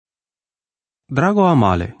Drago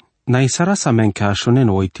amale, na isara sa men che ashonen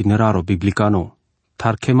o itineraro biblicano,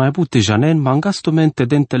 tar che mai bute janen mangasto mente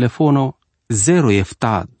den telefono 0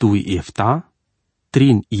 efta 2 efta,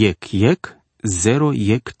 trin yek, 0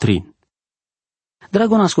 yek trin.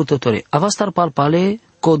 Dragon ascultători, avastar palpale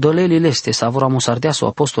codoleli leste savoramos ardeaso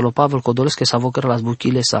apostolo Pavel codolesche savocăr las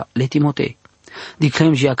buchile sa le Timotei.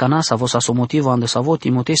 Diclem gia cana sa vosa so motivo ande savo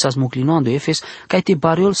Timotei sa smuclinoando Efes ca te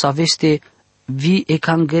bariol sa veste vi e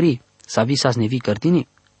cangeri sa vi sa nevi cărtini.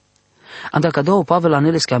 Anda cadou Pavel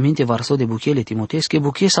aneles că aminte varso de buchele Timotesche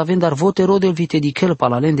buche sa vendar vote rodel vite dichel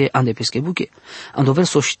palalende ande pesche buche. Ando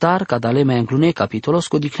verso ștar ca dale mai înclune capitolos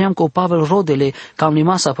co dicleam co Pavel rodele cam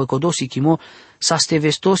nimasa pe codosi chimo sa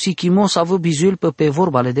stevestosi chimo sa vă bizuil pe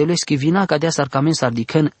vorbale de leschi vina ca dea sarcamen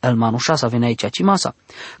sardicân el manușa sa venea aici cimasa.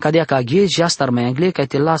 Ca dea ca ghe jastar mai angle ca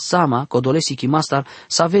te las sama codolesi chimastar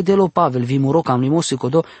sa vedelo Pavel vimuro cam nimosi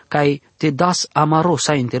codo ca te das amaro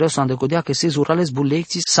sa interes ande codea că se zurales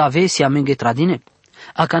bulecții sa vesi amenge tradine.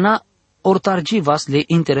 Acana ortargivas le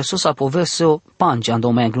interesos a poverso pange ando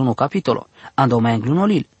mai angluno capitolo, ando mai angluno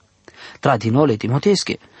lil. Tradinole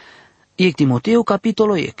Timotesche. Ec Timoteu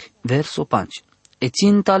capitolo ec, verso pange. E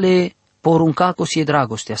țintale porunca co si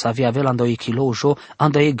dragostea sa via avel ando e chiloujo,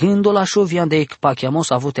 ando e gândola șo vi ande ec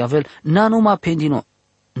pachiamos avute avel na numa pendino,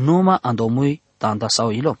 numa ando mui tanda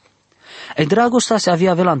sau ilo. E dragostea se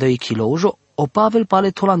avia avel ando e chiloujo, o Pavel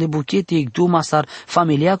pale tolan de buchete ec duma sar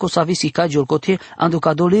familia co sa visi cagiol cote ando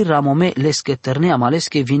cadolir ramome lesche terne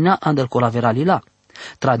amalesche vina andel colaveralila.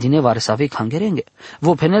 Tradine vare să avei cangerenge.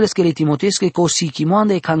 Vă peneles că le timotesche că o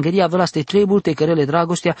sichimoande e cangeria avea ste treburi te cărele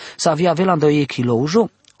dragostea să avea avelando e chiloujo.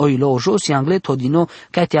 O iloujo si angle todino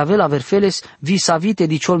ca te avea verfeles vi savite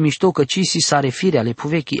diciol mișto că ci si sare fire ale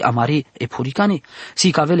puvechi amari e puricani.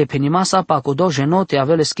 Si că avele penimasa pa codo jeno te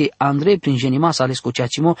aveles că Andrei prin genimasa ales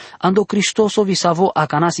cociacimo ando Cristoso vi savo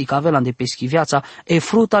acanasi că avea de peschi viața e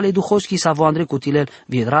fruta ale duhoschi savo Andrei cutilel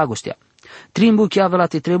vie dragostea. Trimbu che avea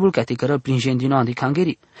te trebul ca te cărăl prin gendino andi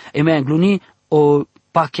cangeri. E mai gluni o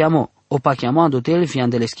pachiamo ando tel fi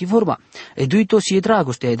andeleschi vorba. E duito si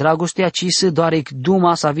e dragostea ci se doare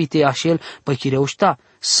duma sa vite așel pe chireușta.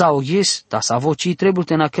 Sau yes, ta sa voci trebul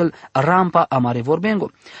te naquel rampa amare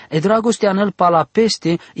vorbengo. E dragostea nel pala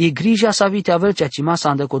peste e grija sa vite avel cea ci masa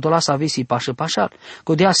andă codola sa vesi pașă pașar.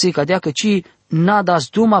 Codea se cadea că ci nadas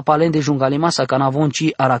duma palen de jungalimasa ca navon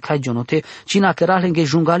ci aracai gionote, ci na căralenge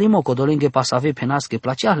jungalimo codolenge pasave penasche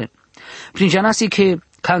placeale. Prin janasi că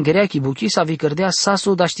cangereachi buchi sa vi cărdea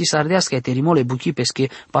sasu daști sardească terimole buchi pesche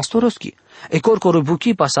pastoroschi. E corcoru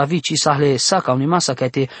buchi pasavi ci sahle saca unimasa ca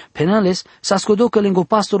te penales sa scodo că lengo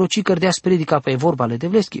pastoro ci cărdea spredica pe vorbale de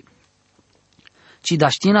vleschi. Ci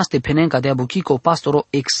daștina ste penen ca dea buchi co pastoro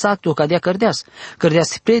exacto ca dea cărdea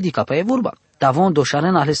spredica pe vorba. Davon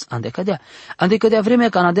doșaren ales ande cădea vremea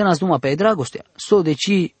canadenas duma pe dragostea. So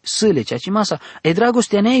deci sâle cea masa, e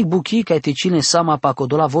dragostea neei buchi ca te cine sama pa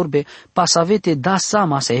codola vorbe, pa savete da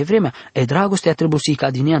sama sa e vremea. E dragostea trebuie să-i ca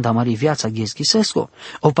din ea da mari viața gheschisesco.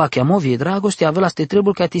 O pa chiamovi e dragostea avea ste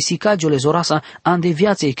trebuie ca te sicagiole zorasa ande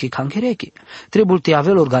viața e che canchereche. Trebuie te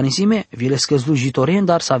avel organizime, vilescă slujitorien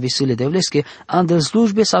dar sa visile de vlesche, ande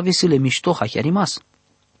slujbe sa visile mișto ha chiarimas.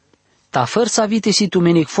 Ta făr sa vite si tu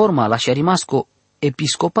menic forma la șarimasco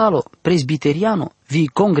episcopalo, presbiteriano, vi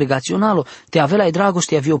congregaționalo, te avea ai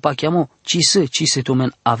dragostea vi o pachiamo, ci se tu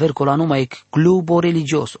men aver cola numai ec clubo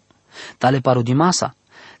religioso. Tale parudimasa,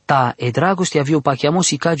 ta e dragostea vi o pachiamo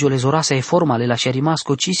si cagio le zorasa e formale la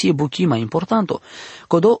șarimasco ci si e buchi mai importanto.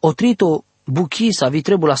 Codo o trito buchi sa vi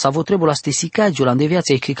trebula sa vo trebula ste si cagio la de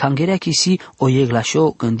viața e che cangerea chi si o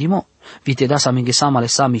ieglașo gândimo. Vite da sa mengesamale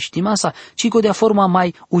sa miștimasa, cico de forma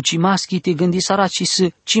mai ucimaschi te gândi sara ci s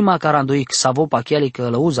cima carandoic savo pachiale că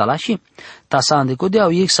lăuza la și, ta sa andecodeau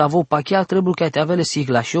iec savo pachial trebuie că te avele sig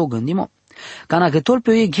la și o gândimo. Cana gătol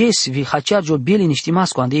pe ei ghes vi haceargiol bieli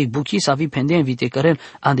niștimasco ande ei buchi sa vi pendem vite căren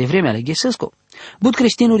ande vremea le ghesesco. Bud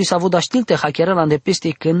creștinuri sa voda știlte hacherel ande peste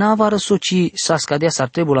că n-ava răsoci sa scadea s-ar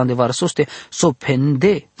trebul ande va răsoste so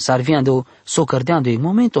pende s-ar vi ande so cărdea ande în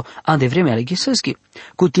momentul ande vremea le gheseschi.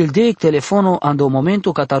 Cu tildeic telefonul ande o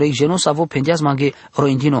momentul cataroic genos avo pendeaz mange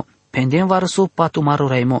roindino. Pendem va răso patu maro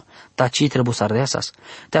raimo, ta ci trebuie s-ar deasas.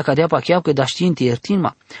 Te-a cadea pa chiau că da știinti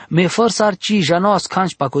ertinma. Me făr s-ar ci jano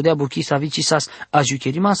ascanci pa codea buchi sa vici sas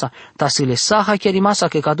ajucherimasa, ta se le sa hacherimasa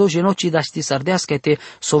că cado genoci da ști s-ar dească te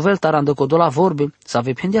sovel tarandă codola vorbe, sa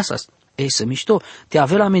ve pendeasas. Ei să mișto, te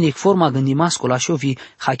avea la menic forma gândimasco la șovi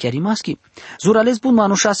hachiarimaschi. Zurales bun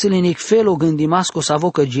manușa să lenic felo gândimasco sa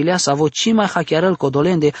vo cărgilea sa vo ci mai hachiarel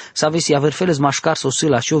codolende sa vesi aver feles mașcar so să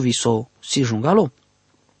la șovi so si jungalo.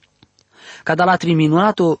 Cada la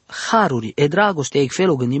triminato haruri e dragoste e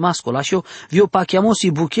felo gândimasco lascio, vio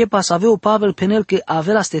pachiamosi buchepa să aveo Pavel penel că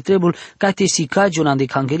avela ste trebul ca te sicagion ande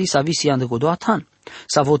cangeri să visi ande godoatan.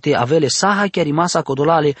 Să vote avele saha chiar rimasa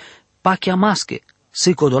codolale pachiamasche,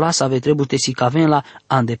 să codola să ave trebul te sicaven la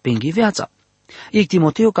ande penghi viața. Ic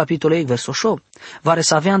Timoteo capitolo 1 verso 8. Vare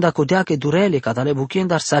să aveam da codea că durele ca dale buchen,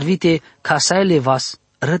 dar servite ca să ele vas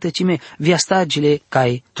rătăcime via stagile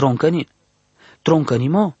cai troncănin.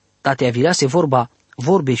 Troncănimo, tatea virea se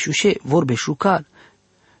vorbe șușe, vorbe șucal.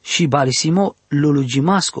 Și barisimo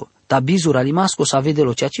lulugimasco, ta bizura limasco să vede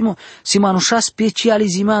lo ceacimo, si manușa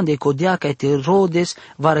specializiman de codea ca te rodes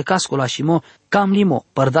varecasco la șimo, cam limo,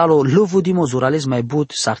 părdalo lovudimo zurales mai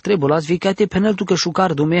but, s-ar trebulas vicate penel tu că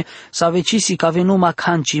șucar dume, să avecisi ca venuma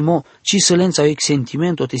cancimo, ci sălența o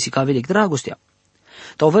sentimento te si cavelec dragostea.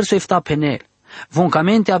 Tau verso efta penel.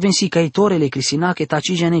 Voncamente avem si caitorele crisinache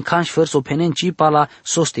tacigene canș verso penen cipa la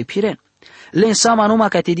soste piren. Le însama numai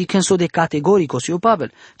ca te dicânso de categorico si o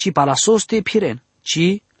Pavel, cipa la soste piren,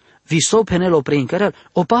 ci viso penelo preincărel,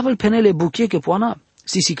 o Pavel penele buche che poana,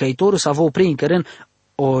 si caitorul să avea preincăren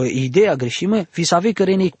o idee greșime, vi să avea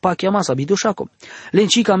cărene pa chiama să bidușaco. Le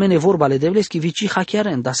încica mene vorba le devleschi vici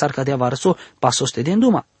hachiaren, da s-ar cadea varso pa soste de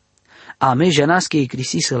înduma. A me jenasche i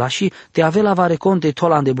crisi la și te avea vare conte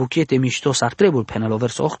tolan de buchete mișto s-ar trebul penelo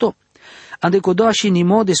verso 8. Ande codoa și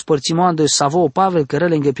nimo de spărțimo ande savo Pavel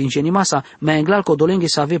cărelenghe princenimasa, mai englal codolenghe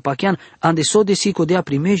să ave pachian, ande so de si codea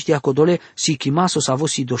primejdia codole si chimaso savo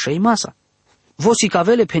si doșai masa. Vo si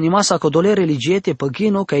cavele penimasa codole religiete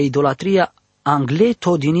păghino ca idolatria angle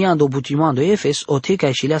todinia ando butimando Efes o te ca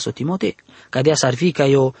eșileaso Timote, ca dea sarvi ca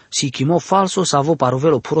eu si chimo falso savo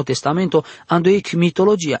parovelo puro testamento ando ec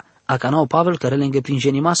mitologia, a canao Pavel cărelenghe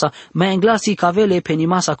princenimasa, mai englasi cavele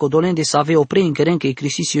penimasa codolende să ave o preincăren că e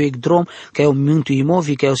crisisio ec drom, ca eu mântuimo,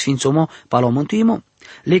 vi ca eu sfințomo, palo mântuimo.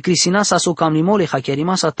 Le crisinasa so cam limole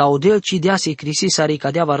hachiarimasa taudel ci dea se crisi sari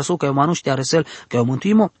cadea varso că eu manuște arăsel că eu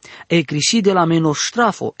mântuimo. E crisi de la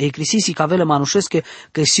menostrafo, e crisi si cavele manușesche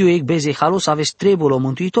că siu ec beze halos aveți trebulo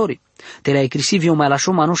mântuitori. Te la crisi viu mai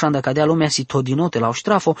lașo manuș anda cadea lumea si todinote la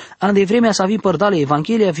ostrafo, ande vremea să vi părdale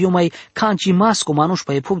evanghelia viu mai canci masco manuș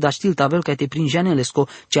pa epup da știl tavel ca te prinjanelesco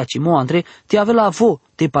ceea ce mo andre te avea vo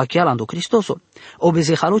te pachial ando Cristoso. O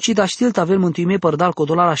beze haloci da știl tavel mântuime părdal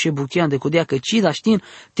codolara și buche ande codea că ci da știn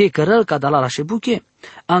te cărăl ca dalara și buche.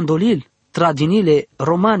 Andolil tradinile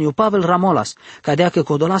Romaniu Pavel Ramolas, cadea că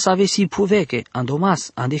codolas avesi puveche,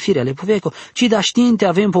 andomas, andefirele puveco, ci da știinte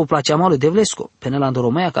avem po placeamole de vlesco, penelando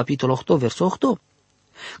Romea capitolul 8 verso 8.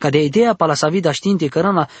 Cadea ideea pala sa vida știinte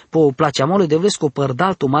cărana po placeamole de vlesco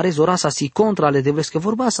părdalto mare zorasa si contra ale de vlesco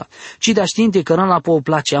vorbasa, ci da știinte cărana po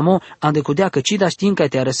placeamo andecudea că ci da știin ca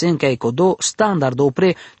te arăsen ca ecodo standard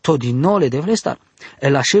opre todinole de vlestar.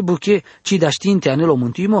 El așa buche ci da știinte anelo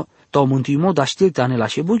mântuimo, tau mântuimo da știlte ane la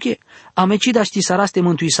șebuche, ameci da ști saras te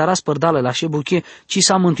mântui saras părdale la șebuche, ci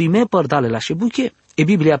sa mântuime părdale la șebuche. E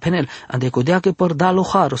Biblia penel, ande codea că părdalo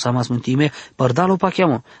haro sa mas mântuime, părdalo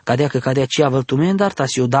pachiamo, cadea că cadea ci avăltume dar ta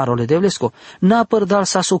si o darole de vlesco, na părdal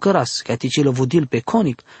sa socăras, ca ticile vudil pe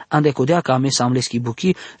conic, ande codea că ame sa amleschi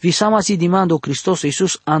buchi, visama si dimando Hristos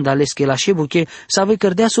Iisus andalesche la șebuche, sa ve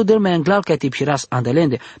cărdea so del mai anglal ca tipiras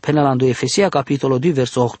andelende, penel ando Efesia capitolul 2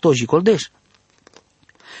 verso 8 și coldeș.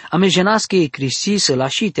 Amejenasche e crisi să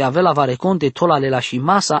lașite avea vare conte tolale la și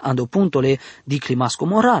masa ando puntole di climasco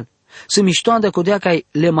moral. Să miștoande codea ca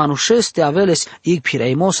le manușeste aveles ic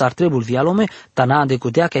pireimo ar trebul vialome, tanande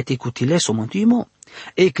codea ca te cutiles o mântuimo.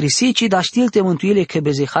 E crisi ci da știlte mântuile că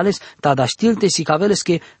bezehales, ta da știlte si caveles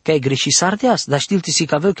că ai greși sardeas, da știlte si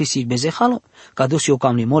cavel că si bezehalo, ca dus eu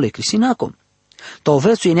cam limole crisinacom. Ta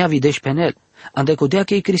ovețu e nea videș penel, ande codea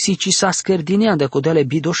că e crisi ci sa scărdine, ande codea le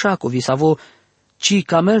bidoșaco, vi savo ci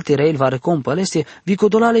camelte reil va recompăleste, vi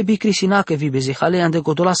codolale bi crisinacă vi bezehale, ande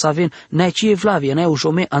codola să avem, n-ai ci evlavie, n-ai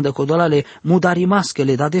ușome, ande codolale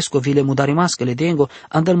mudarimascele dadesco, vile mudarimascele dengo,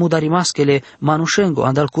 andal mudarimascele manușengo,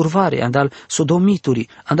 andal curvare, andal sodomituri,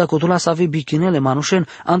 ande codola să ave bichinele manușen,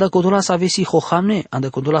 ande codola să ave si hohamne, ande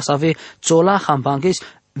codola să ave țola hampanghes,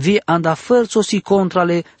 vi anda fărțo si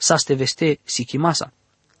contrale sa ste veste si chimasa.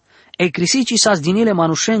 E crisici sas dinile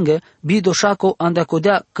manușengă, bidoșaco anda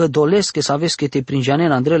codea că dolesche să aveți că te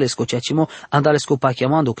prinjanen andrelesco ceacimo andalesco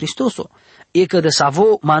pachiamando Cristoso. E că de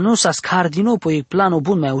savo manu sas cardino po e plano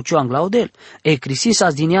bun mai uciu anglaudel. E crisi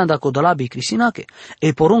sas dini anda codolabi crisinache.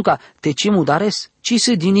 E porunca te cimu dares, ci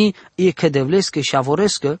se dini e că devlescă și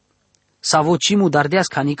avorescă, savo cimu dardeas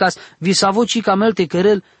canicas, vi savo ci camelte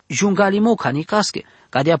cărel jungalimo canicasche,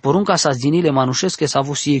 cadea porunca sa zdinile manușesche sa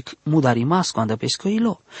vusic mudarimasco anda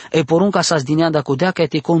pescoilo. E porunca sa zdineanda codea ca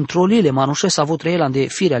te controlile manușes sa vutrela ande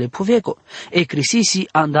fire ale puveco. E crisisi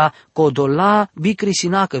anda codola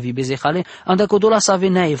bicrisinacă vibezehale, anda codola sa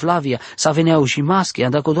venea evlavia, sa venea ujimasche,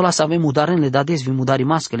 anda codola sa ave mudarenle dades vi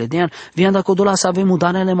mudarimascele dean, vi anda codola sa ave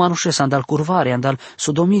mudarenle manușes, andal curvare, andal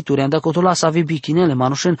sodomituri, anda codola sa ave bichinele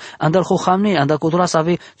manușen, andal hohamne, anda codola sa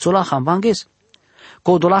ave țola hambanges.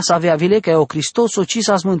 Codola sa avea vile că o Hristos o ci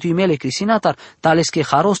sa mântui mele crisinatar, tales că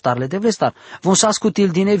harostar le devlestar. Von sa scutil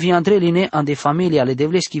dine vi andreline ande familia le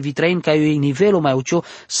devleski vitrain ca eu nivelo mai ucio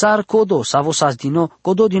sar codo sa vosas dino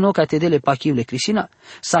codo dino ca te dele pachiule crisina.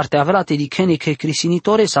 Sar te avea te dicene că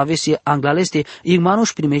crisinitore sa vesi anglaleste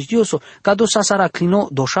igmanuș primejdioso ca do sa sara clino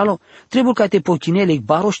doșalo. Trebuie ca te pochinele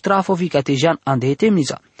baroș trafovi ca te jan ande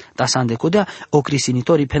etemniza. Ta sa ande codea o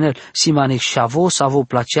crisinitorii penel simane șavo savo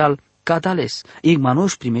placeal cadales,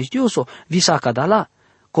 igmanuș primejdioso, visa cadala,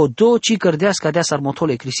 codo ci cărdeas cadea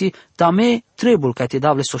sarmotole crisi, tame trebul ca te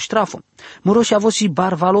davle so ștrafo. Muroși avosi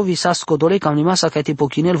barvalo visa scodole cam nimasa ca te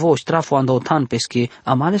pochinel vo ștrafo anda otan pesche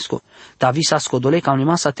amalesco, ta visa scodole cam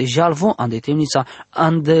nimasa te jalvo ande temnița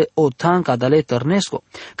ande otan cadale tărnesco,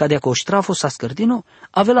 cadea co ștrafo sa scărdino,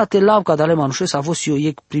 avela te lav cadale manușes avosi o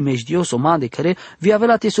ec primejdioso mande care vi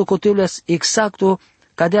avela te socoteuleas exacto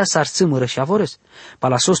cadea s-ar țâmără și avores.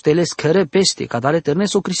 Palasos teles căre peste, cadale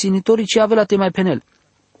târnes o crisinitorii ce avea te mai penel.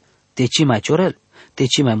 Te ci mai ciorel, te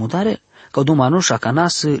ci mai mudarel, că dumanușa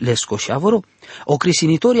canas lesco și avoro. O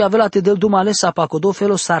crisinitorii avea te del dumale sa pa codo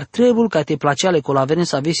felo s-ar trebul ca te placeale colaveren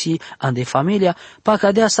să avesi ande familia, pa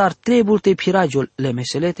cadea s-ar trebul te piragiul le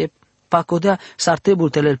meselete, pa codea s-ar trebul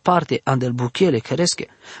telel parte andel buchele căresche.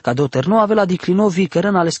 Ca do terno avea diclino vi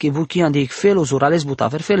cărân ales che buchi ande ic felo zurales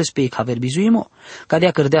butaver feles pe ic haver bizuimo.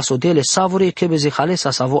 Cadea cărdea sodele savore chebeze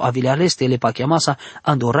halesa savo avilealeste le pachiamasa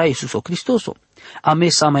andora Iisus o Cristoso. A me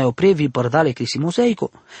sa mai oprevi părdale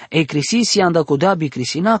crisimoseico. E crisisi anda codea bi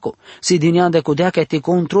crisinaco. Si dine anda codea ca te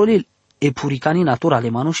controlil e puricani naturale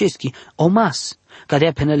manușeschi, o mas.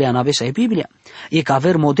 Cadea penele anavesa e Biblia. E ca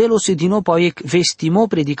aver modelo se dino pa e vestimo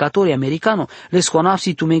predicatori americano, le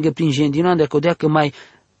sconapsi tu menge prin gendino de codea că mai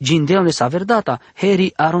gindelne sa verdata,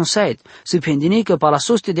 Harry Aronside, se pendine că pala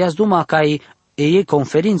soste de azi duma ca e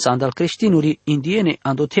conferința andal creștinuri indiene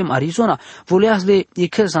ando tem Arizona, voleazle e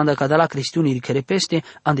căz anda cadala creștinuri care peste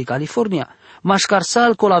andi California.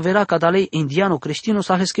 Mașcarsal colavera cadale indiano creștino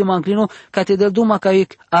sa schema anglino ca te del duma ca e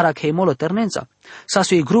aracheimolo ternența. Sa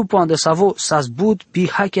sui grupo ande savo sa zbud bi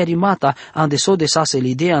hachiarimata ande so de sa se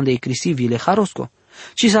l'idea ande crisivile harosco.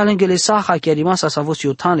 Ci sa lengele sa hachiarimasa sa vo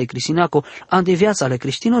siotanle crisinaco ande viața le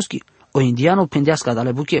creștinoschi. O indiano pendeasca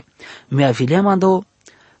dale buche. Me avileam ando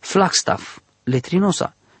Flagstaff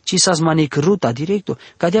letrinosa. Ci sa zmanic ruta directo,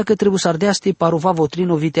 cadea că trebuie să ardeaste parova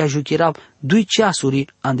votrino vitea juchira 2 ceasuri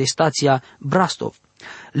ande stația Brastov.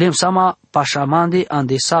 Lem sama pașamande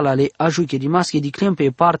ande salale ajuchirimasche di clem pe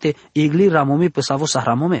parte igli ramome pe savo sa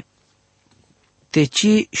ramome.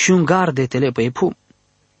 Teci șungarde tele pe pu.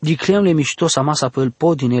 Di clem le mișto sa masa pe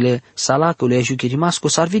podinele salacule ajuchirimasco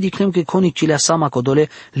sarvi di clem că conicile sama codole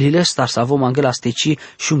lile star savo mangela steci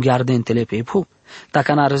șungarde tele pe pu.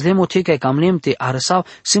 Dacă n-arăzlem o teca cam lemte arăsau,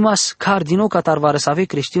 simas car din nou catar va răsave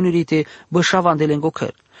creștinurii te bășavan de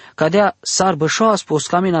lengocăr. Cadea s-ar bășoa spos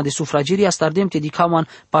camina de sufragiria stardem te dicaman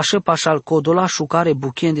pașă pașal codola șucare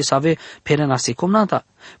buchien de save perena se comnata.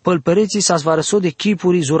 Pălpăreții s-a zvarăso de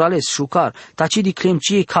chipuri zurales șucar, taci di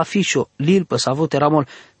clemcie cafișo, lil pă savo teramol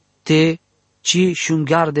te ci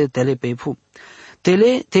șungharde tele pe pu.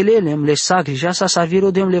 Telelem le sa grija sa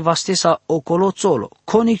sarvirodem le vastesa ocolo țolo,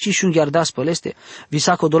 conic ci șunghardas păleste,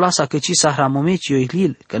 visa codolasa că ci sa hramomeci o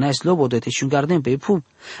iglil, că n-ai slobo de te șunghardem pe pu.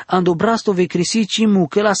 Ando brasto ve crisi ci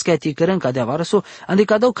mucăla scati cărân ca de avarăso, ande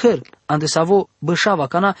cadau căr, ande savo bășava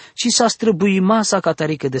cana, ci sa străbui masa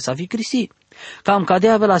catarică de sa vi crisi. Cam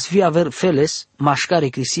cadea velas vi aver feles, mașcare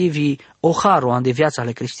crisi vi oharo ande viața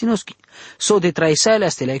ale creștinoschi. So de traisaile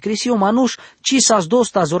astele ai crisi o manuș, ci sa-s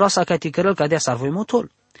dosta zorasa ca ticărăl cadea sarvoi motol.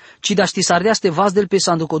 Ci da ști sardeaste vazdel pe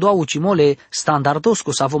sanducodoa ucimole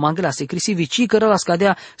standardosco savo mangela se crisi vi ci cărăla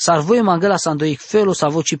scadea sarvoi mangela sandoic felo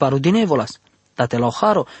savo ci parudinevolas. Tate la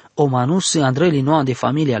oharo, o manus se andreli noa de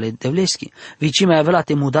familia ale devleschi, vici mai avea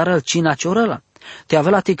te mudarăl cina ciorăla. Te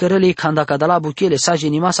avea te cărălei canda cadala buchele sa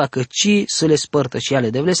genimasa că ci să le spărtă și ale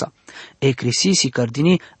devlesa. E crisi si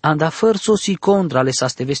cărdini anda fărso si contra le sa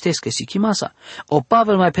ste vestescă si chimasa. O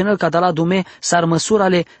Pavel mai penel cadala dume sar măsura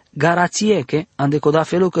le garațieche, ande coda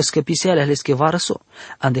felo că scăpisele ale schevarăso.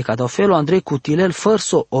 Ande cada felo andre cutilel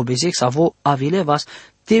fărso obezec savo avilevas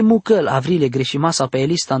Temucăl avrile grešimasa pe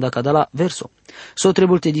elista da cadala verso. So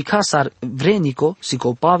trebuie dedica sar vrenico, si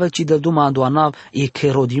ko Pavel ci del duma andoanav e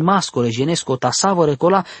kerodimasco le genesco tasavo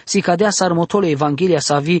recola si cadea sar motole Evanghelia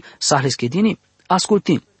savi sahleschedini.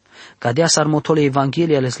 Ascultim. Cadea sar motole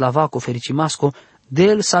Evanghelia le slavaco fericimasco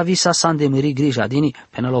del savi sa sandemiri grija dini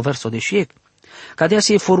penalo verso de șiec. Cadea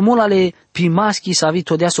si formula le pimaschi savi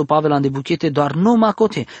todea so Pavel ande buchete doar no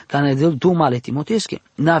macote, cane del duma le timotesche,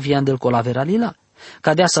 navian del colavera lila.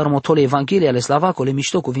 Cadea să următoare Evanghelia ale slavacole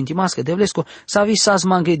mișto cuvinti mască devlesco să vi să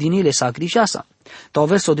zmanghe dinile să agrijasa. Tau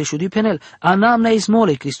verso de șudi penel, anam na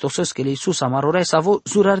izmole Cristosesche le Iisus amarore să vo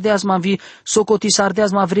zurardeazma vi socoti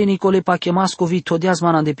sardeazma vrenicole pachemasco vi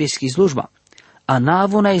todeazma na de peschi slujba.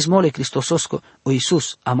 Anavo na izmole Cristosesco o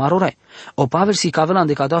Iisus amarore. O Pavel si cavelan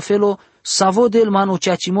de cada felo să vo del manu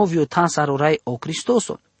ceacimovio tansarorai o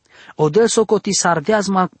Cristoso. O del socoti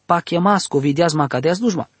sardeazma pachemasco videazma cadea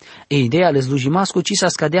slujma. E ideea le slujimasco ci sa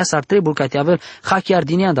scadea sar trebul ca te avel hachiar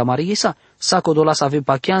dinean da mariisa, saco dola să ave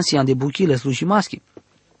pacheansi ande buchile slujimaschi.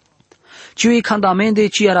 Ciui candamende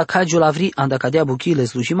ci era cagiul avri anda cadea buchile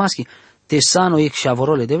slujimaschi, te sano ec și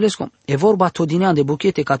avorole de vlesco. E vorba todinean de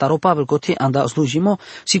buchete cataro Pavel cote anda slujimo,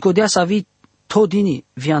 si codea să vi todini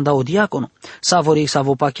vi anda o diacono, să vorei să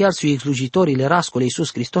vo pachear sui slujitorile rascole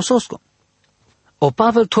Iisus Cristososco. O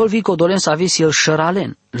Pavel tolvi codolen să avisi el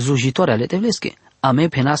șăralen, slujitori ale devlesche. Ame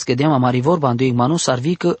penasche deama mari vorba ando igmanu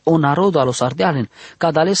sarvică o narodu alo sardealen,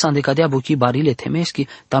 cadale să andecadea buchi barile temeschi,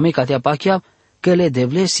 tame cadea pachea, că le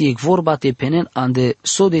devlesi ec vorba te penen ande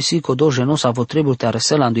so desi codo genos avo trebul te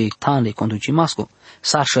arăsel ando ec tan le conducimasco,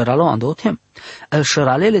 sar șăralo ando o tem. El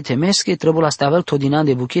șăralele temesche trebuie să avel todinan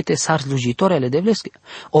de buchete sar slujitori ale devlesche.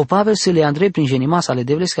 O Pavel se le andre prin genimas ale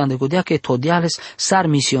devlesche ande codea că todiales sar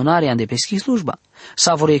misionari ande peschi slujba.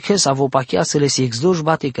 Sa voreche sa vo pachea să le si ex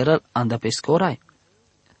slujba te cărăl anda pescorai.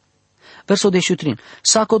 Verso de șutrin.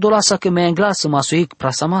 Saco dola sa că me englas să masuic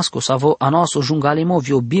prasamasco, sa vo anoaso jungalimo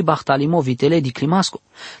vio bibachtalimo vitele di climasco.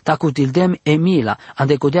 Tacutil dem emila,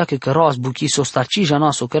 ande codea că căroas buchi so starcija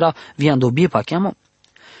noaso căra viando bipa cheamo.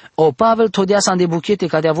 O Pavel todea sa ande buchete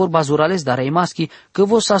ca de vorba zurales dar reimaschi că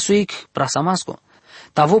vo sa suic prasamasco.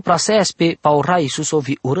 Ta vo praseas pe paurai Iisuso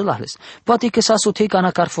vi urâlales. Poate că sa sotei ca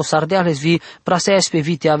na carfosardeales vi praseas pe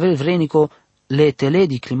vite avel vrenico le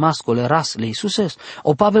teledi climasco le ras le Iisuses.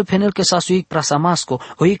 O Pavel penel că sa suic prasamasco,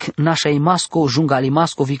 o ic nașaimasco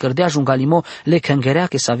jungalimasco vi cărdea jungalimo le căngărea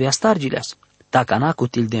că sa via stargileas. Ta cana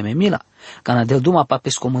cutil de memila. Cana del duma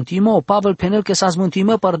papesco mântimo, o Pavel penel că sa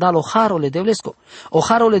zmântimo părdal o harole devlesco. O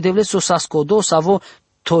harole devlesco sa scodo sa vo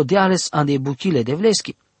todeales ande buchile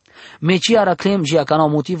devleschi. Mecia raclem gia cana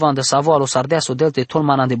motiva ande savo alo sardeaso delte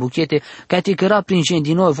tolman ande buchete, ca te căra prin gen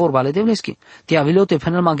din nou vorba ale devleschi. Te avilote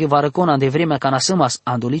penel mange varăcon ande vremea cana sămas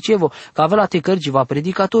ando licevo, ca avela te cărgiva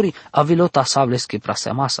predicatorii, avilota savlesche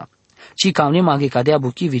praseamasa. Ci cam ne mange cadea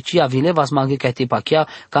buchivi, ci avilevas mange ca te pachea,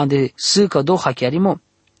 ca ande sâcă do hachiarimo.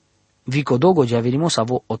 Vico dogo javirimo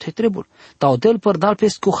savo o te trebul. Ta o del părdal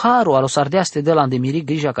pes cuharu alo sardeaste de la andemiri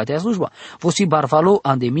grija ca te slujba. Vosi barvalo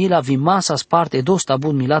andemila vimasa sparte dosta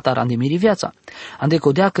bun milatar andemiri viața. Ande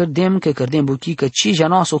codea cărdem că cărdem buchi că ci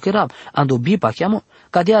janoa so kerab. Ando bipa chiamo.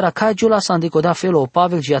 Cadea racagiola sa ande codea felo o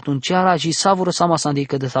Pavel și atunci ara și savură sama sa ande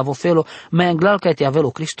că de savo felo me englal ca te avelo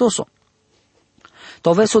Cristoso.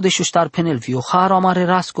 To verso de șuștar penel vio haro amare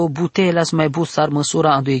rasco butelas mai busar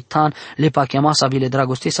măsura ando ictan le pacheama sa vile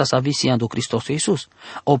dragostesa sa visi ando Hristos Iisus.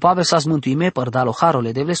 O Pavel sa zmântuime părdalo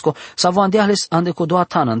harole devlesco sa vo andeales ande codoa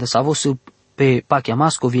tan ande sa vo su pe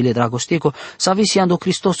pacheamasco vile dragosteco sa visi ando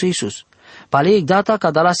Hristos Iisus. Paleic data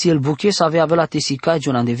ca dalasi el buche sa avea vela tesica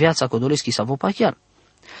giuna de viața codoleschi sa vo pacheal.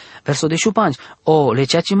 Verso de șupanci, o le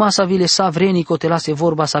ceaci masa vile sa vrenico te lase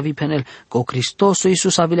vorba sa vi penel, co Cristoso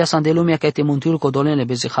Iisus sa vile sa de lumea ca te mântuiul codolenle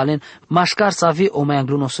bezehalen, mașcar sa vi o mai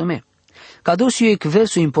anglunosăme. Cadosiu ec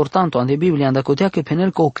versu importanto ande Biblia anda cotea că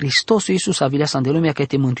penel co Cristoso Iisus sa vile sa de lumea ca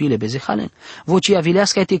te mântuile bezehalen. Vocia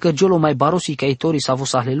vileas ca te cărgiolo mai barosi ca itorii sa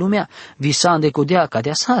vosahle lumea, visa ande codea ca de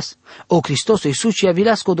asas. O Cristoso Iisus cia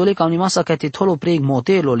vileas codole ca unimasa ca te tolo preig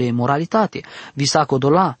modelo le moralitate, visa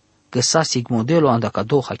codola că sa sig modelo anda ca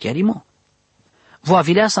do hachiarimo. Vo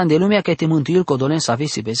avileasa ande lumea că te mântuiul codolen să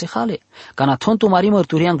avesi bezehale. Ca na tontu mari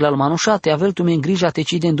mărturian glalmanușa te avel tu me îngrija te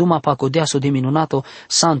ciden duma pa codeaso de minunato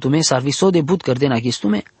santu me sarviso de but cărdena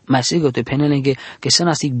ghistume. Mai sigă te penelenge că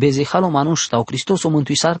sena sig bezehalo manuș tau Hristos o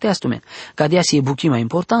mântui sarteastume. Ca dea si e buchi mai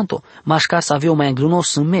importanto, mașca să avea mai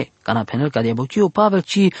înglunos în me. Ca na penel ca de buchiu Pavel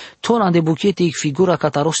ci tona de buchete ic figura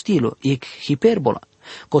catarostilo, ic hiperbola.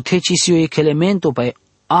 Coteci si o ec elemento pa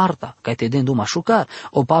arta, kaj te den do machucar,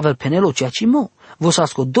 o Pavel penelo ceacimo. Vos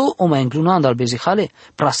asco do o mai inclunando al bezihale,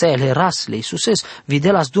 prasaele ras le Isuses,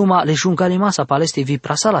 videlas duma le juncalimasa paleste vi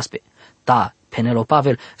prasalaspe. Ta, penelo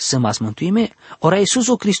Pavel, să mas mântuime, ora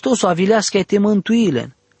Isusu Hristosu avileas kaj te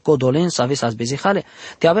mântuilen. Codolen să aveți as bezihale,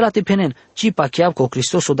 te avela te penen, ci pa chiar co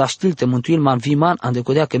Hristosu da știl te mântuil man viman,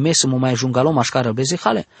 andecodea că mesă mu mai jungalo mașcară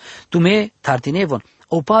bezihale. Tu me, tartinevon,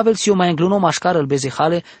 o Pavel si o mai îngluno mașcară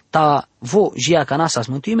bezihale, ta vo jia canasas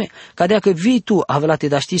mântuime, cadea că vii tu avela te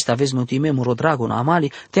da știs te aveți mântuime muro dragon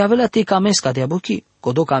amali, te avela te camesca de abuchi,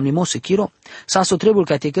 codo cam limos chiro, sa so trebul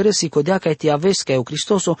ca te cărăsi codea ca te aveți ca eu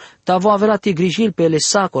Hristoso, ta vo avela te grijil pe le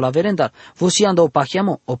saco la verendar, vo si anda o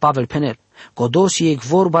pachiamo, o Pavel penel. Codosi ec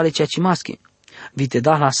vorba le ceacimaschi. Vite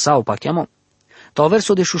da la sau pachiamo. Ta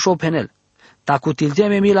verso de șușo penel. Ta cu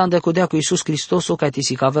tildeme mila îndecodea cu Iisus Hristoso ca ti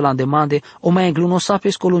si cavela îndemande, o mai înglunosa pe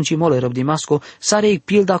scolungimole răbdimasco, sare ec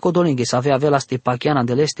pilda codolenghe să avea vela ste pachiana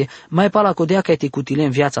de leste, mai pala codea ca ti cutilem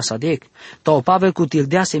viața sa dec. Ta o Pavel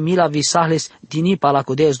cutildease mila visahles dini pala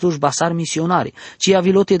codea slujba sar misionari, ci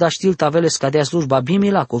avilote da știl tavele scadea slujba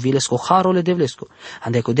bimila co vilesco harole de vlesco.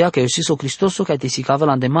 Îndecodea ca Iisus Hristoso ca ti si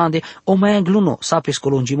cavela îndemande, o mai îngluno sa pe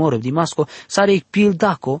scolungimole răbdimasco, sare ec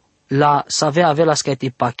pildaco, la să avea că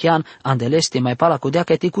te pachian andeleste mai pala codea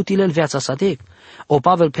că te cutilel viața sa dec. O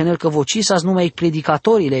Pavel penel că vocisas numai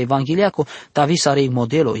predicatorile evangheliaco, tavi sare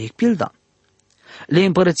modelo, ec pilda. Le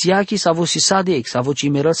împărățiachi sa voci sa dec, sa voci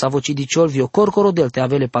merăl, sa voci diciol, vio corcorodel te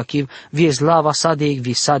avele pachiv, vie slava sa dec,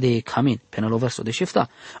 vi sa dec, amin. Penelo verso de șefta.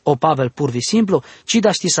 O Pavel purvi simplu, ci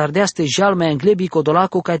da ști sardeaste jal mai înglebi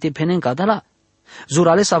codolaco ca te penenca de la.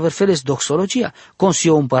 Zurales averfeles doxologia,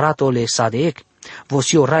 consio împăratole sa dec.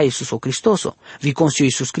 Vosio rai Iisus o Hristoso, vi consio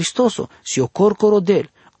Iisus Hristoso, si o corcorodel,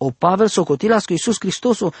 o Pavel socotilas că Iisus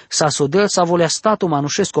Hristoso sa sodel sa volea statul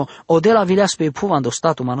manușesco, o de la vileas pe puvando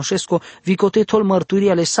statul manușesco, vi cote tol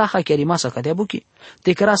mărturia le saha chiar rimasa cadea buchi.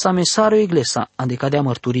 Te căra sa mesario iglesa, ande cadea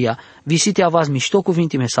mărturia, visite avaz mișto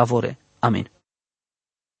cuvintime savore. Amin.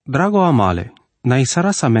 Drago amale, na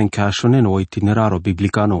isara sa menca ashonen o itineraro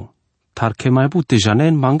biblicano, tar che mai bute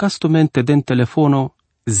janen mangastumente den telefono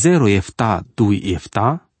 0 efta 2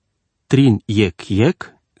 efta, trin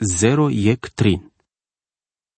iec 0 iec trin.